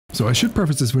So I should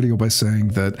preface this video by saying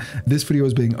that this video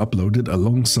is being uploaded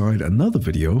alongside another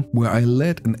video where I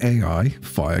let an AI,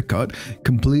 FireCut,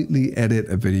 completely edit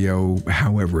a video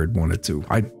however it wanted to.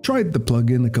 I tried the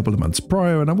plugin a couple of months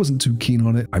prior and I wasn't too keen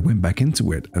on it. I went back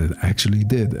into it and it actually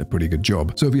did a pretty good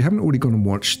job. So if you haven't already gone and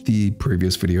watched the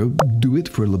previous video, do it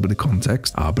for a little bit of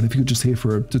context. But if you're just here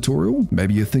for a tutorial,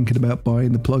 maybe you're thinking about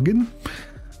buying the plugin,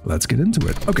 let's get into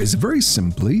it. Okay, so very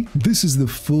simply, this is the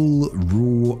full,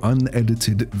 raw,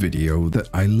 unedited video that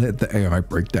I let the AI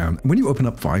break down. When you open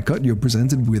up FireCut, you're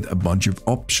presented with a bunch of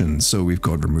options. So we've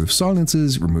got remove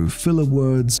silences, remove filler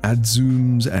words, add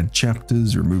zooms, add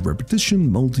chapters, remove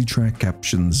repetition, multi-track,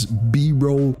 captions,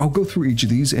 B-roll. I'll go through each of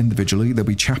these individually. There'll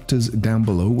be chapters down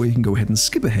below where you can go ahead and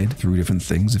skip ahead through different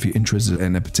things if you're interested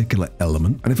in a particular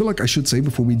element. And I feel like I should say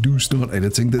before we do start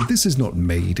editing that this is not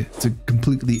made to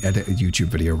completely edit a YouTube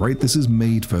video, right? This is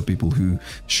made for people who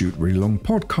shoot really long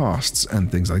podcasts and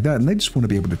things like that, and they just want to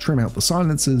be able to trim out the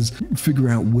silences, figure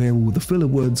out where all the filler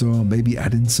words are, maybe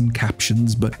add in some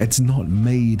captions, but it's not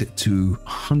made to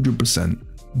 100%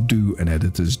 do an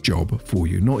editor's job for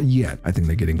you. Not yet. I think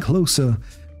they're getting closer,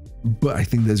 but I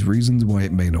think there's reasons why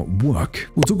it may not work.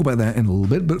 We'll talk about that in a little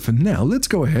bit, but for now, let's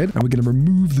go ahead and we're going to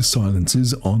remove the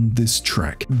silences on this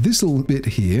track. This little bit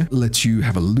here lets you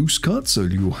have a loose cut, so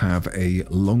you'll have a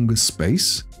longer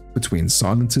space between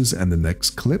silences and the next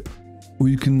clip, or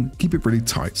you can keep it really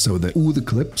tight so that all the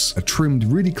clips are trimmed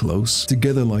really close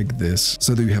together like this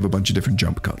so that you have a bunch of different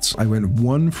jump cuts. I went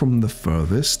one from the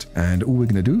furthest, and all we're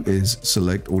going to do is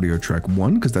select audio track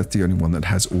 1 because that's the only one that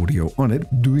has audio on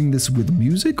it. Doing this with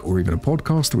music or even a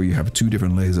podcast where you have 2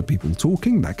 different layers of people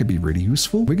talking, that could be really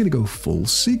useful. We're going to go full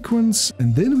sequence,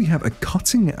 and then we have a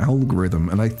cutting algorithm,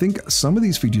 and I think some of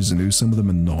these features are new, some of them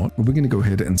are not, but we're going to go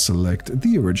ahead and select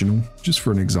the original just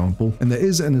for an example. And there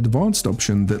is an advanced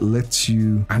option that lets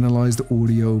you analyze the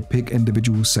audio, pick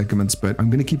individual segments, but I'm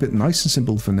going to keep it nice and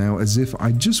simple for now, as if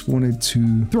I just wanted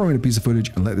to throw in a piece of footage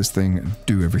and let this thing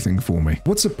do everything for me.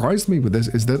 What surprised me with this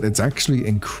is that it's actually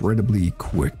incredibly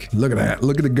quick. Look at that.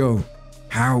 Look at it go.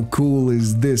 How cool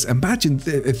is this? Imagine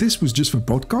if this was just for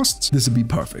podcasts, this would be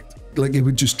perfect. Like, it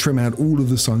would just trim out all of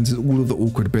the silences, all of the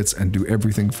awkward bits, and do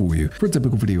everything for you. For a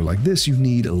typical video like this, you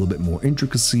need a little bit more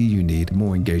intricacy, you need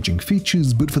more engaging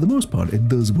features, but for the most part, it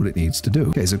does what it needs to do.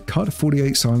 Okay, so cut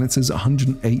 48 silences,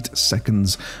 108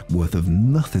 seconds worth of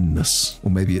nothingness. Or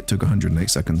maybe it took 108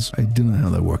 seconds. I don't know how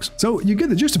that works. So you get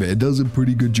the gist of it. It does a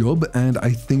pretty good job, and I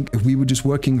think if we were just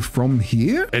working from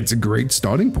here, it's a great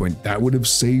starting point. That would have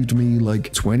saved me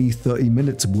like 20-30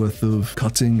 minutes worth of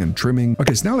cutting and trimming.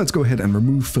 Okay, so now let's go ahead and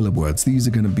remove filler words. These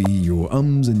are going to be your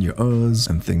ums and your uhs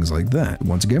and things like that.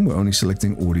 Once again, we're only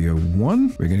selecting audio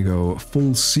 1. We're going to go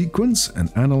full sequence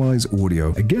and analyze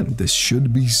audio. Again, this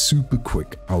should be super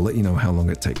quick. I'll let you know how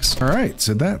long it takes. All right,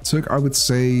 so that took, I would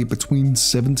say, between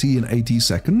 70 and 80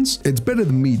 seconds. It's better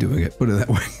than me doing it, put it that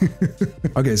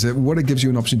way. Okay, so what it gives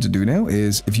you an option to do now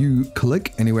is if you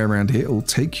click anywhere around here, it will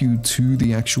take you to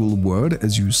the actual word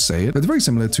as you say it. It's very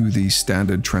similar to the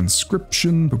standard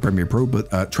transcription for Premiere Pro,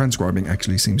 but transcribing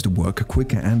actually seems to work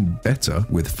quicker and better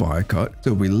with FireCut.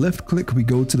 So if we left click, we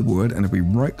go to the word, and if we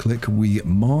right click, we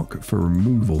mark for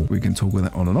removal. We can toggle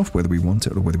that on and off whether we want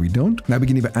it or whether we don't. Now we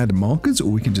can either add markers or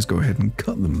we can just go ahead and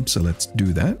cut them. So let's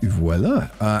do that. Voila.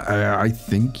 I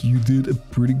think you did a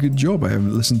pretty good job. I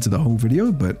haven't listened to the whole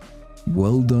video, but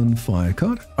well done,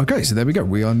 FireCut. Okay, so there we go.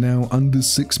 We are now under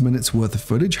 6 minutes worth of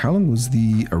footage. How long was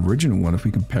the original one if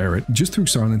we compare it? Just through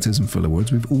silences and filler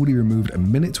words, we've already removed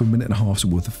 1 minute to 1.5 minutes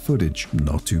worth of footage.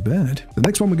 Not too bad. The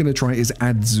next one we're going to try is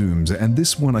add zooms, and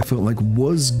this one I felt like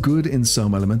was good in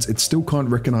some elements. It still can't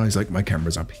recognize like my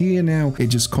camera's up here now. It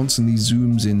just constantly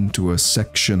zooms into a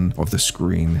section of the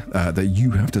screen that you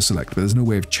have to select, but there's no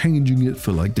way of changing it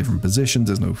for like different positions.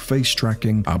 There's no face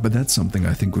tracking, but that's something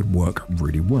I think would work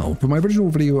really well. For my original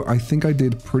video, I think I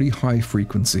did pretty high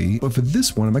frequency, but for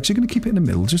this one, I'm actually going to keep it in the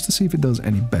middle just to see if it does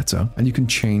any better. And you can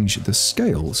change the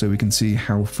scale so we can see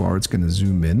how far it's going to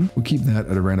zoom in. We'll keep that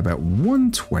at around about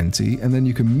 120, and then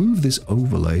you can move this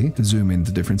overlay to zoom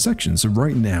into different sections. So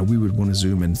right now, we would want to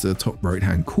zoom into the top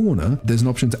right-hand corner. There's an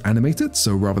option to animate it,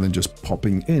 so rather than just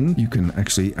popping in, you can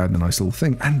actually add a nice little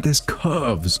thing. And there's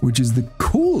curves, which is the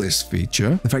coolest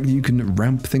feature. The fact that you can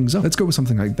ramp things up. Let's go with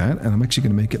something like that, and I'm actually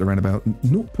going to make it around about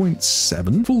 0.7.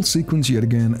 Full sequence yet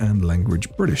again, and language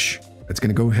British. It's going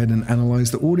to go ahead and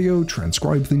analyze the audio,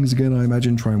 transcribe things again, I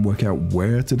imagine, try and work out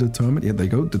where to determine. Yeah, there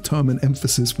you go, determine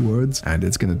emphasis words, and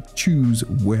it's going to choose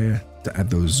where to add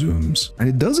those zooms. And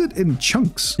it does it in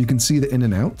chunks. You can see the in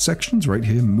and out sections right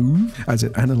here move as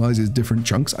it analyzes different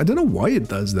chunks. I don't know why it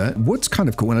does that. What's kind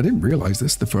of cool, and I didn't realize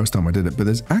this the first time I did it, but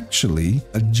there's actually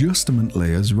adjustment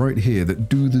layers right here that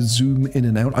do the zoom in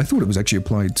and out. I thought it was actually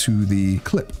applied to the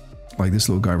clip, like this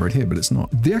little guy right here, but it's not.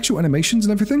 The actual animations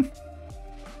and everything,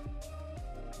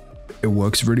 it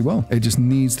works really well. It just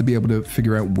needs to be able to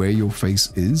figure out where your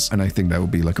face is, and I think that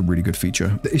would be like a really good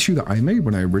feature. The issue that I made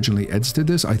when I originally edited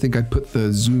this, I think I put the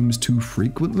zooms too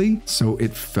frequently, so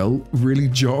it felt really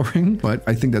jarring, but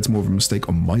I think that's more of a mistake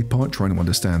on my part, trying to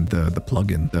understand the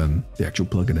plugin than the actual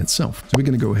plugin itself. So we're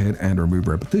going to go ahead and remove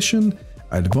repetition,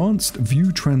 advanced, view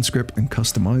transcript, and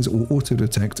customize or auto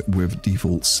detect with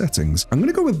default settings. I'm going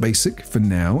to go with basic for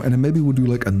now, and then maybe we'll do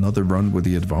like another run with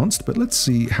the advanced, but let's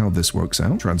see how this works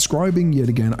out. Transcribing yet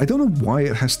again. I don't know why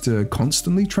it has to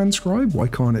constantly transcribe. Why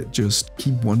can't it just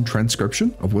keep one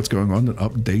transcription of what's going on and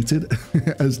update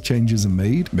it as changes are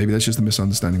made? Maybe that's just a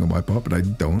misunderstanding on my part, but I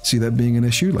don't see that being an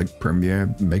issue. Like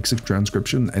Premiere makes a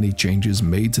transcription, any changes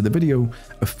made to the video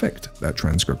affect that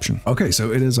transcription. Okay,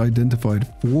 so it has identified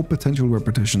 4 potential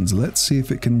repetitions. Let's see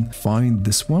if it can find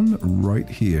this one right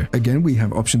here. Again, we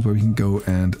have options where we can go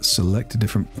and select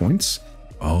different points.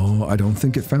 Oh, I don't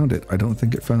think it found it. I don't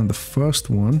think it found the first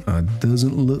one.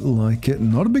 Doesn't look like it.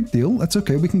 Not a big deal. That's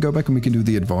okay. We can go back and we can do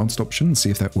the advanced option and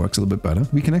see if that works a little bit better.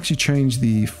 We can actually change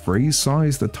the phrase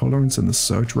size, the tolerance, and the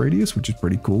search radius, which is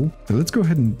pretty cool. So let's go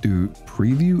ahead and do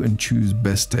preview and choose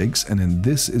best takes. And then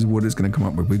this is what it's going to come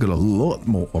up with. We've got a lot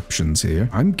more options here.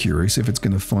 I'm curious if it's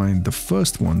going to find the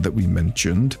first one that we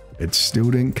mentioned. It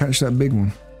still didn't catch that big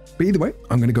one. But either way,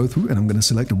 I'm going to go through and I'm going to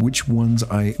select which ones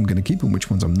I am going to keep and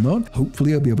which ones I'm not.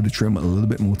 Hopefully I'll be able to trim a little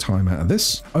bit more time out of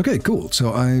this. Okay, cool.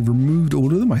 So I've removed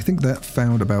all of them. I think that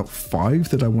found about 5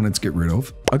 that I wanted to get rid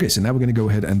of. Okay, so now we're going to go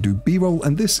ahead and do B-roll.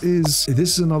 And this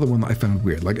is another one that I found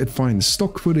weird. Like it finds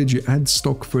stock footage, it adds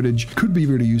stock footage. Could be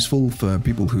really useful for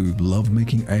people who love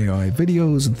making AI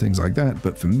videos and things like that.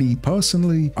 But for me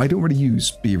personally, I don't really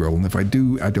use B-roll. And if I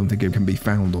do, I don't think it can be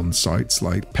found on sites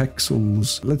like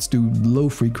Pexels. Let's do low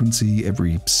frequency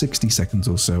every 60 seconds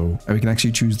or so. And we can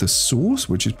actually choose the source,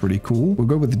 which is pretty cool. We'll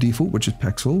go with the default, which is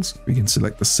Pexels. We can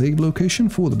select the save location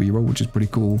for the B-roll, which is pretty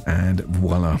cool. And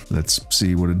voila, let's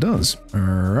see what it does.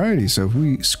 Alrighty, so if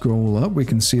we scroll up, we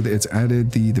can see that it's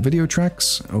added the video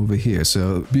tracks over here.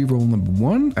 So B-roll number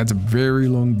 1, that's a very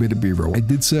long bit of B-roll. I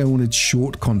did say I wanted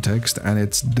short context, and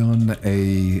it's done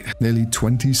a nearly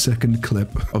 20-second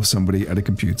clip of somebody at a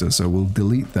computer. So we'll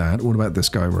delete that. What about this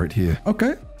guy right here?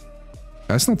 Okay.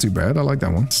 That's not too bad. I like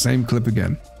that one. Same clip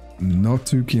again. Not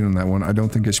too keen on that one. I don't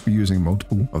think I should be using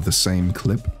multiple of the same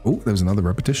clip. Oh, there's another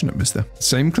repetition I missed there.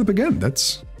 Same clip again.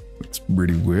 That's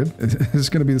really weird. It's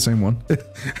going to be the same one.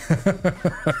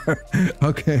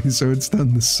 Okay, so it's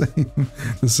done the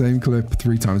same clip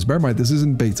 3 times. Bear in mind, this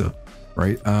isn't beta,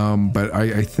 right? But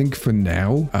I think for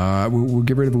now, we'll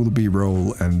get rid of all the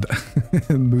B-roll and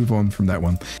move on from that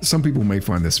one. Some people may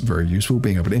find this very useful,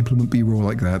 being able to implement B-roll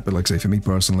like that. But like I say, for me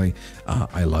personally,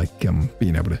 I like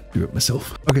being able to do it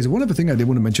myself. Okay, so one other thing I did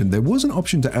want to mention, there was an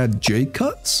option to add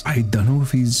J-cuts. I don't know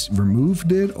if he's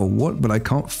removed it or what, but I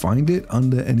can't find it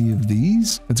under any of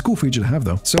these. It's a cool feature to have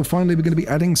though. So finally, we're going to be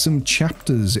adding some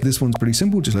chapters. This one's pretty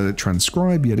simple. Just let it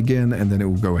transcribe yet again, and then it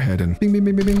will go ahead and bing, bing,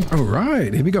 bing, bing, bing. All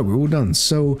right, here we go. We're all done.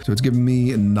 So it's given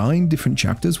me 9 different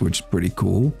chapters, which is pretty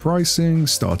cool. Pricing,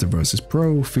 starter versus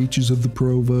pro, features of the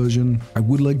pro version. I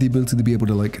would like the ability to be able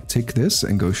to like tick this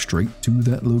and go straight to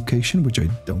that location, which I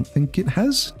don't think it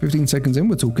has. 15 seconds in,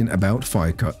 we're talking about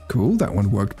FireCut. Cool, that one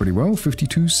worked pretty well.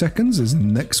 52 seconds is the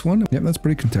next one. Yep, that's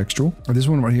pretty contextual. This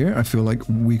one right here, I feel like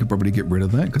we could probably get rid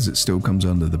of that because it still comes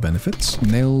under the benefits.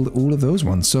 Nailed all of those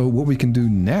ones. So what we can do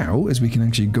now is we can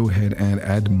actually go ahead and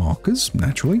add markers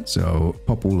naturally. So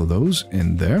pop all of those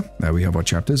in there. Now we have our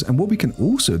chapters. And what we can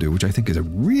also do, which I think is a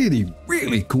really,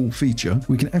 really cool feature,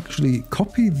 we can actually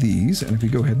copy these. And if we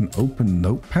go ahead and open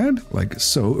Notepad, like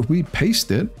so, if we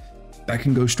paste it, that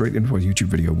can go straight into our YouTube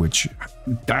video, which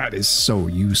that is so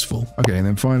useful. Okay, and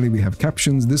then finally we have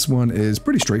captions. This one is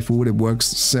pretty straightforward. It works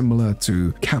similar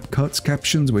to CapCut's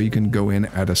captions, where you can go in,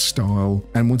 add a style.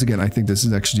 And once again, I think this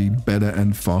is actually better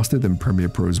and faster than Premiere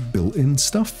Pro's built-in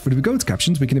stuff. But if we go to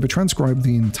captions, we can either transcribe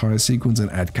the entire sequence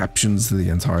and add captions to the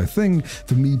entire thing.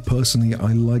 For me personally,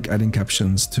 I like adding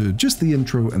captions to just the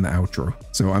intro and the outro.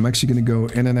 So I'm actually going to go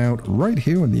in and out right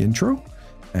here on the intro,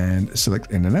 and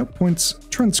select in and out points,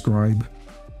 transcribe,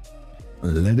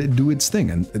 let it do its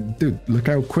thing. And dude, look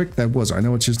how quick that was. I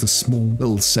know it's just a small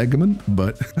little segment,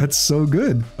 but that's so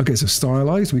good. Okay, so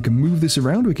stylized, we can move this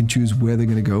around. We can choose where they're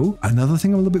going to go. Another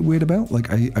thing I'm a little bit weird about,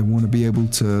 like I want to be able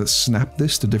to snap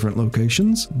this to different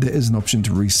locations. There is an option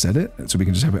to reset it, so we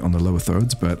can just have it on the lower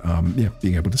thirds, but yeah,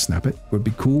 being able to snap it would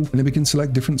be cool. And then we can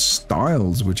select different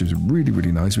styles, which is really,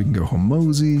 really nice. We can go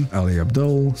Hormozy, Ali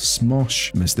Abdaal,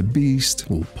 Smosh, Mr. Beast,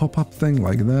 little pop-up thing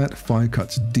like that.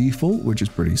 FireCut's default, which is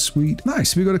pretty sweet.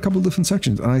 Nice, we got a couple of different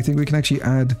sections, and I think we can actually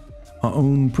add our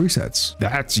own presets.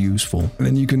 That's useful. And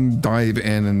then you can dive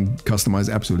in and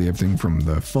customize absolutely everything from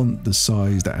the font, the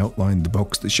size, the outline, the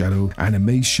box, the shadow,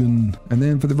 animation. And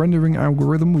then for the rendering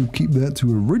algorithm, we'll keep that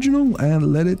to original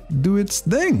and let it do its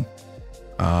thing.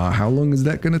 How long is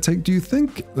that going to take, do you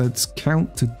think? Let's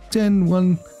count to 10.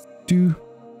 1, 2,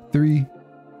 3,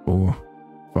 4,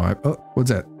 5. Oh,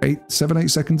 what's that? 7, 8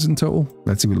 seconds in total.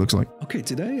 Let's see what it looks like. Okay,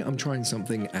 today I'm trying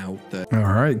something out that... All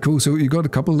right, cool. So you got a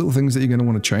couple of little things that you're going to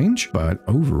want to change, but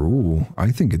overall,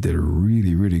 I think it did a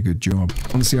really, really good job.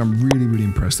 Honestly, I'm really, really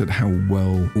impressed at how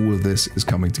well all of this is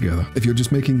coming together. If you're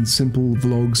just making simple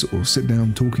vlogs or sit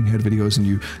down talking head videos and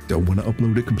you don't want to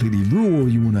upload it completely raw,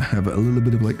 you want to have a little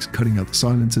bit of like cutting out the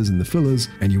silences and the fillers,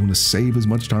 and you want to save as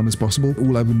much time as possible,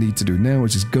 all I would need to do now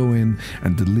is just go in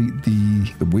and delete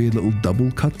the weird little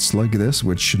double cuts like this,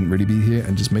 which shouldn't really be here,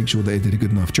 and just make sure they did a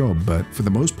good enough job. But for the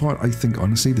most part, I think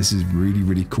honestly this is really,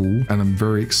 really cool, and I'm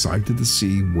very excited to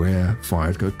see where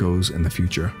FireCut goes in the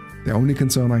future. The only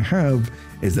concern I have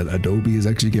is that Adobe is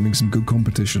actually giving some good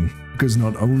competition, because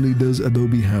not only does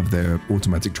Adobe have their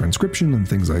automatic transcription and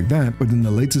things like that, but in the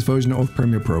latest version of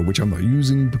Premiere Pro, which I'm not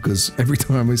using because every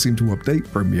time I seem to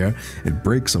update Premiere, it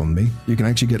breaks on me, you can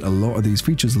actually get a lot of these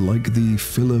features like the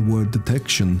filler word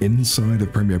detection inside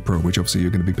of Premiere Pro, which obviously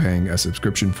you're going to be paying a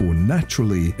subscription for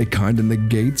naturally. It kind of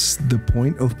negates the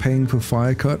point of paying for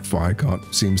FireCut.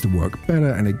 FireCut seems to work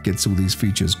better and it gets all these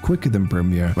features quicker than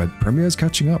Premiere, but Premiere is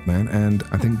catching up, man, and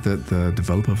I think that the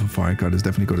developer for FireCut has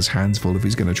definitely got his hands full if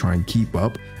he's going to try and keep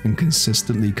up and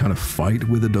consistently kind of fight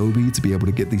with Adobe to be able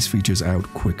to get these features out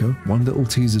quicker. One little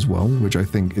tease as well, which I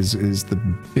think is the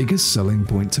biggest selling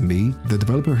point to me. The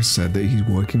developer has said that he's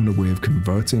working on a way of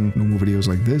converting normal videos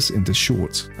like this into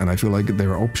shorts, and I feel like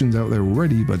there are options out there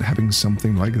already, but having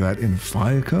something like that in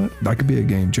FireCut, that could be a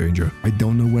game changer. I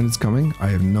don't know when it's coming. I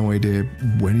have no idea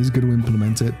when he's going to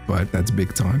implement it, but that's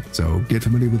big time. So get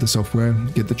familiar with the software,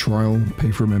 get the trial,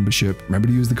 pay for a membership. Remember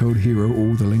to use the code HERO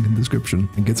or the link in the description,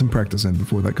 and get some practice in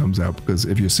before that comes out, because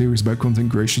if you're serious about content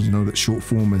creation, you know that short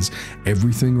form is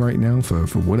everything right now for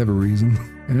whatever reason,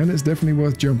 and it's definitely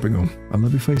worth jumping on. I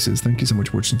love your faces. Thank you so much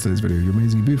for watching today's video. You're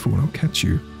amazing, beautiful, and I'll catch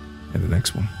you in the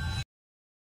next one.